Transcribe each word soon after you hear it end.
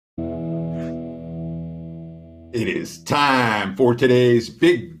It is time for today's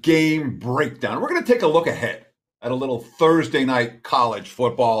big game breakdown. We're going to take a look ahead at a little Thursday night college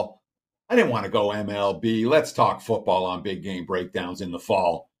football. I didn't want to go MLB. Let's talk football on big game breakdowns in the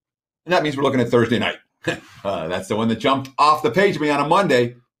fall. And that means we're looking at Thursday night. That's the one that jumped off the page of me on a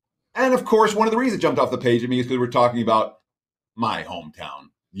Monday. And of course, one of the reasons it jumped off the page of me is because we're talking about my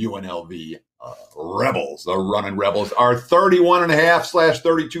hometown, UNLV Rebels. The running Rebels are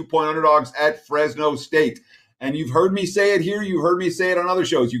 31.5/32-point underdogs at Fresno State. And you've heard me say it here. You heard me say it on other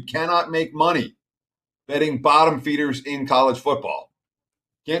shows. You cannot make money betting bottom feeders in college football.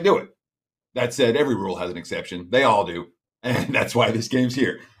 Can't do it. That said, every rule has an exception. They all do. And that's why this game's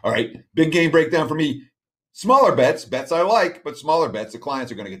here. All right, big game breakdown for me. Smaller bets I like, but smaller bets, the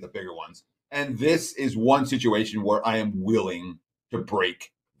clients are going to get the bigger ones. And this is one situation where I am willing to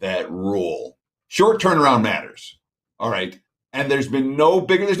break that rule. Short turnaround matters. All right. And there's no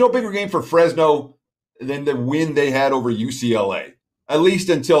bigger game for Fresno than the win they had over UCLA, at least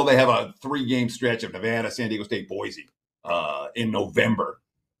until they have a 3-game stretch of Nevada, San Diego State, Boise in November.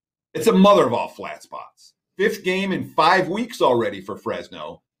 It's a mother of all flat spots. 5th game in 5 weeks already for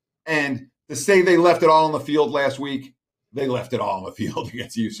Fresno. And to say they left it all on the field last week, they left it all on the field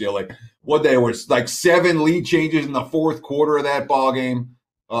against UCLA. There was like 7 lead changes in the fourth quarter of that ball game.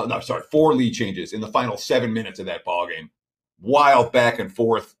 4 lead changes in the final 7 minutes of that ball game. Wild back and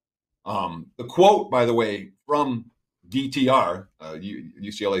forth. The quote, by the way, from DTR,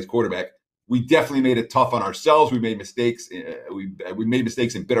 UCLA's quarterback, we definitely made it tough on ourselves. We made mistakes. We made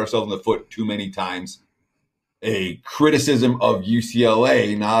mistakes and bit ourselves in the foot too many times. A criticism of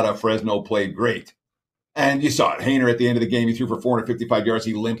UCLA, not a Fresno played great. And you saw it. Hainer at the end of the game, he threw for 455 yards.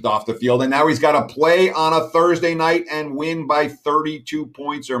 He limped off the field. And now he's got to play on a Thursday night and win by 32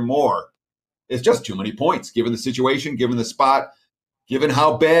 points or more. It's just too many points, given the situation, given the spot, given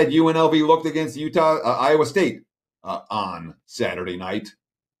how bad UNLV looked against Iowa State on Saturday night.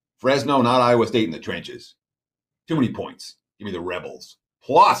 Fresno, not Iowa State in the trenches. Too many points. Give me the Rebels.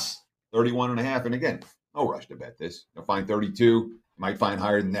 Plus 31.5. And again, no rush to bet this. You'll find 32. You might find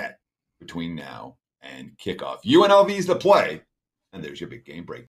higher than that between now and kickoff. UNLV's the play. And there's your big game break.